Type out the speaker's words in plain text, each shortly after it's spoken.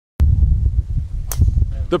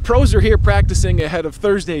The pros are here practicing ahead of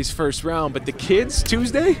Thursday's first round, but the kids,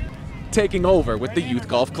 Tuesday, taking over with the Youth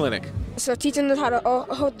Golf Clinic. So teaching them how to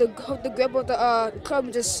hold the grip of the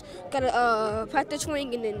club, just gotta practice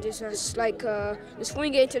swing and then just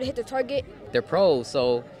swing it until they hit the target. They're pros,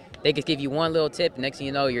 so they could give you one little tip, next thing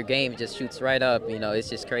you know, your game just shoots right up. You know, it's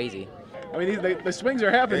just crazy. I mean, the swings are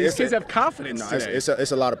happening. These kids have confidence today. It's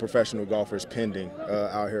a lot of professional golfers pending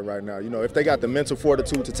out here right now. You know, if they got the mental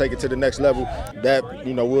fortitude to take it to the next level, that,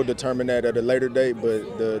 you know, we'll determine that at a later date.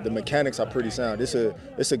 But the mechanics are pretty sound.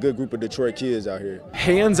 It's a good group of Detroit kids out here.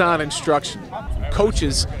 Hands-on instruction,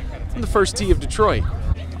 coaches from the first tee of Detroit.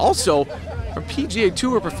 Also, our PGA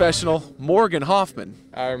Tour professional, Morgan Hoffman.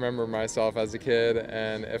 I remember myself as a kid,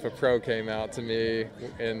 and if a pro came out to me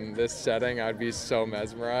in this setting, I'd be so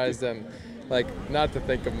mesmerized. And like, not to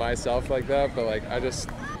think of myself like that, but like, I just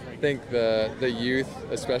think the youth,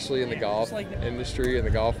 especially in the golf industry and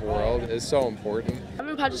the golf world, is so important. I've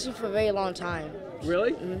been practicing for a very long time.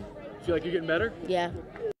 Really? Feel like you're getting better? Yeah.